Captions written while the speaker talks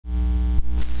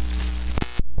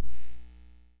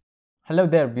Hello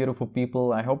there, beautiful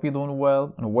people. I hope you're doing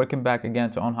well and welcome back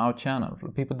again to On How channel. For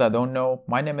people that don't know,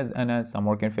 my name is Anas. I'm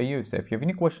working for you. So if you have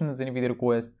any questions, any video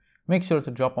requests, make sure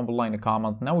to drop them below in the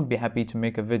comment and I will be happy to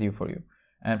make a video for you.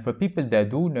 And for people that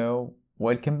do know,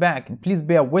 welcome back. And please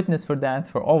be a witness for that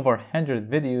for over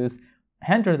 100 videos,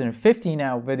 150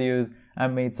 now videos I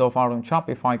made so far on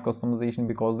Shopify customization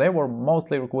because they were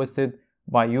mostly requested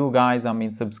by you guys,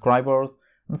 subscribers.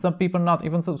 And some people not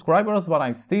even subscribers, but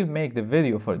I still make the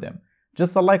video for them.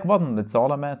 Just a like button, that's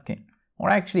all I'm asking. Or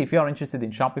actually, if you are interested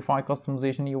in Shopify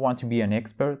customization, you want to be an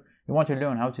expert, you want to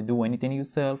learn how to do anything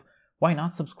yourself, why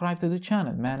not subscribe to the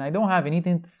channel, man? I don't have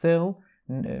anything to sell,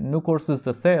 no courses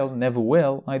to sell, never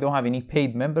will. I don't have any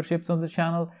paid memberships on the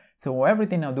channel, so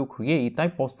everything I do create, I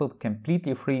post it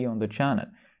completely free on the channel.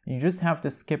 You just have to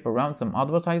skip around some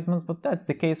advertisements, but that's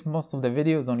the case most of the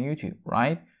videos on YouTube,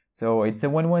 right? So it's a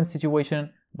win-win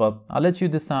situation, but I'll let you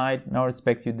decide and I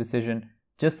respect your decision.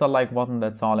 Just a like button,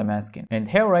 that's all I'm asking. And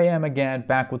here I am again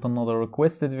back with another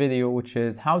requested video, which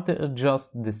is how to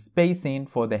adjust the spacing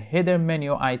for the header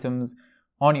menu items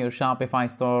on your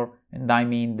Shopify store. And I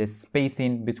mean the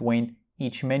spacing between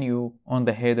each menu on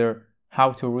the header,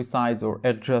 how to resize or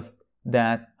adjust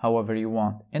that however you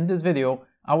want. In this video,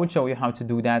 I will show you how to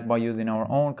do that by using our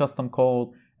own custom code,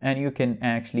 and you can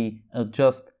actually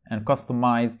adjust and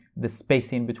customize the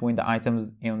spacing between the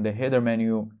items in the header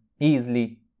menu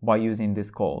easily by using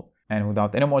this code. And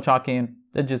without any more talking,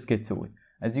 let's just get to it.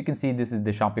 As you can see, this is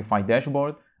the Shopify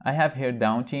dashboard. I have here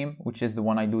down team, which is the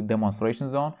one I do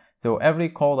demonstrations on. So every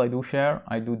code I do share,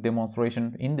 I do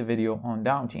demonstration in the video on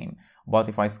down team. But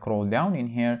if I scroll down in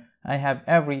here, I have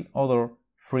every other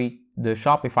the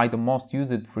Shopify, the most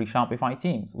used free Shopify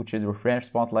themes, which is Refresh,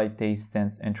 Spotlight, Taste,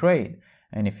 Sense, and Trade.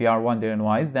 And if you are wondering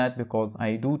why is that, because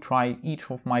I do try each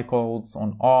of my codes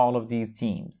on all of these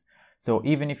themes. So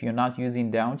even if you're not using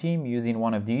down team, using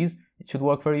one of these, it should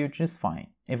work for you just fine.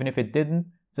 Even if it didn't,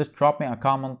 just drop me a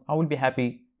comment. I will be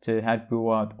happy to help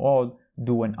you out or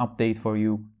do an update for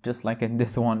you, just like in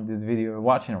this video you're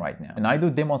watching right now. And I do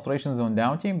demonstrations on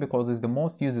down team because it's the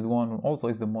most used one, also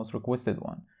is the most requested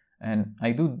one. And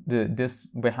I do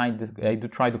I do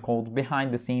try the code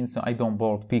behind the scenes so I don't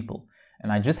bore people.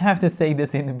 And I just have to say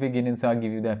this in the beginning so I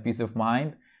give you that peace of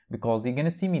mind, because you're gonna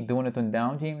see me doing it on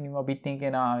down team and you might be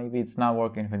thinking, maybe it's not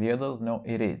working for the others. No,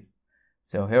 it is.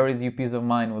 So here is your peace of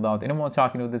mind. Without any more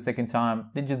talking with the second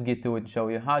time, let's just get to it and show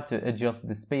you how to adjust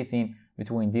the spacing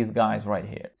between these guys right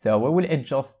here. So we will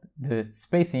adjust the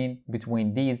spacing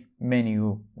between these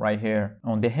menu right here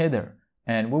on the header.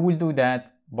 And we will do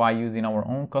that by using our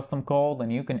own custom code,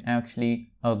 and you can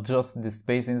actually adjust the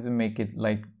spacings and make it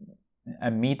like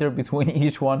a meter between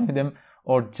each one of them,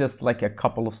 or just like a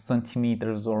couple of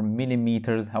centimeters or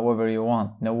millimeters, however you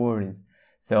want, no worries.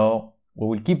 So we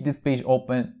will keep this page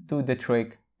open, do the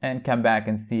trick, and come back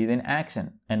and see it in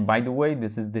action. And by the way,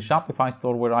 this is the Shopify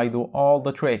store where I do all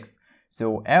the tricks.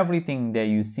 So everything that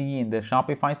you see in the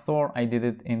Shopify store, I did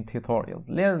it in tutorials.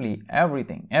 Literally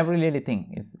everything, every little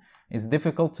thing. It's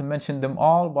difficult to mention them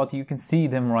all, but you can see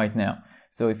them right now.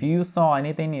 So if you saw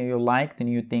anything you liked and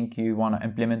you think you want to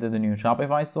implement it in your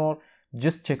Shopify store,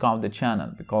 just check out the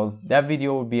channel, because that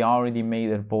video will be already made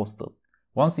and posted.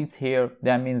 Once it's here,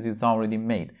 that means it's already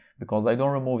made, because I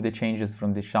don't remove the changes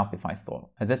from the Shopify store.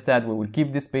 As I said, we will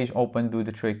keep this page open, do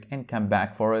the trick, and come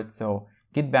back for it. So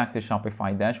get back to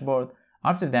Shopify dashboard.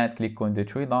 After that, click on the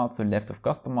three dots to left of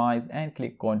customize and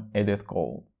click on edit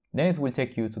code. Then it will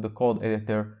take you to the code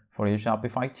editor for your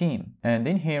Shopify theme. And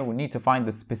in here, we need to find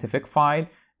the specific file.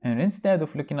 And instead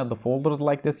of looking at the folders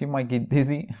like this, you might get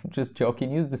dizzy. Just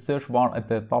joking. Use the search bar at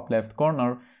the top left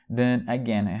corner. Then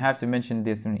again, I have to mention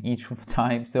this in each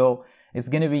time. So it's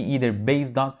going to be either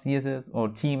base.css or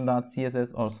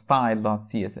theme.css or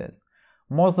style.css.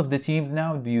 Most of the teams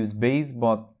now do use base,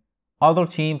 but other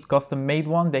teams, custom made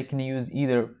one, they can use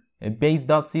either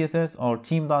base.css or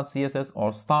theme.css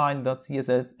or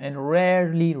style.css, and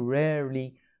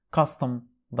rarely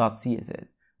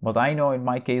custom.css. But I know in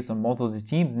my case on most of the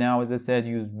teams now, as I said,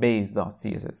 use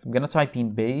base.css. I'm gonna type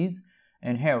in base,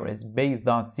 and here is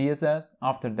base.css.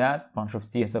 After that, bunch of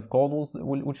CSS codes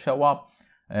will show up.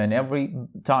 And every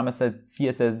time I said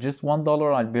CSS just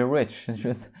 $1, I'd be rich.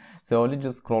 So let's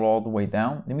just scroll all the way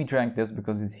down. Let me drag this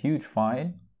because it's a huge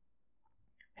file.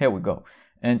 Here we go.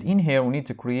 And in here, we need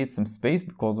to create some space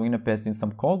because we're gonna paste in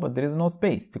some code, but there is no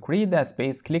space. To create that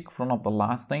space, click in front of the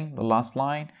last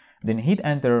line, then hit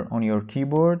enter on your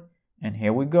keyboard, and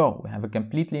here we go. We have a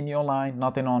completely new line,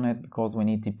 nothing on it, because we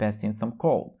need to paste in some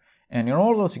code. And in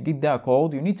order to get that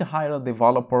code, you need to hire a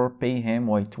developer, pay him,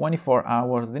 wait 24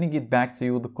 hours, then he get back to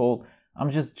you with the code. I'm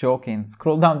just joking.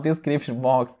 Scroll down description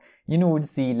box, you will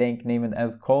see link, name it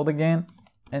as code again,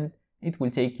 and it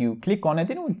will take you, click on it,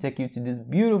 and it will take you to this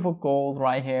beautiful code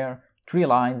right here, 3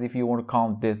 lines if you want to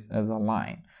count this as a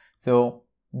line. So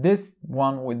this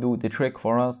one will do the trick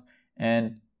for us.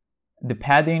 And the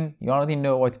padding, you already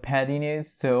know what padding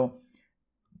is, so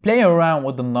play around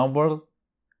with the numbers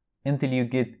until you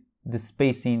get the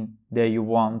spacing that you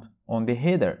want on the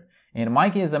header. In my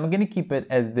case, I'm gonna keep it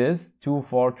as this,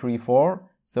 2434.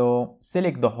 So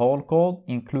select the whole code,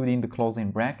 including the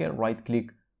closing bracket, right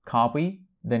click, copy,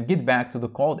 then get back to the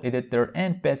code editor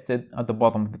and paste it at the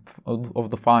bottom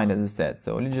of the file as I said.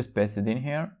 So let's just paste it in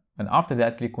here. And after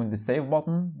that, click on the save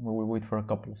button. We will wait for a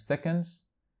couple of seconds.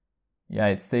 Yeah,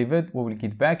 it's saved. We will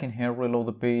get back in here, reload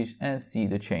the page and see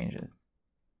the changes.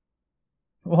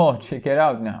 Whoa, check it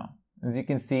out now. As you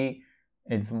can see,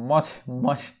 it's much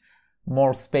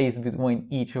more space between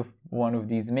each of one of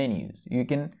these menus. You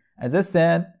can, as I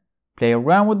said, play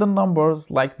around with the numbers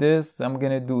like this. I'm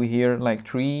gonna do here like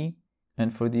 3,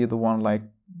 and for the other one like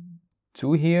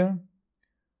 2 here,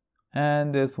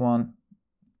 and this one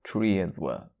 3 as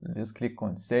well. Just click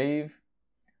on save.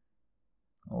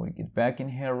 We'll get back in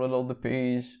here, reload the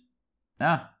page.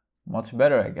 Much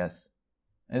better, I guess.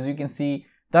 As you can see,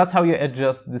 that's how you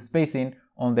adjust the spacing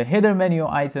on the header menu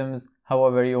items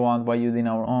however you want by using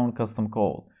our own custom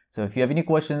code. So if you have any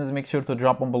questions, make sure to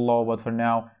drop them below, but for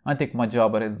now, I think my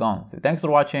job is done. So thanks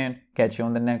for watching, catch you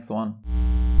on the next one.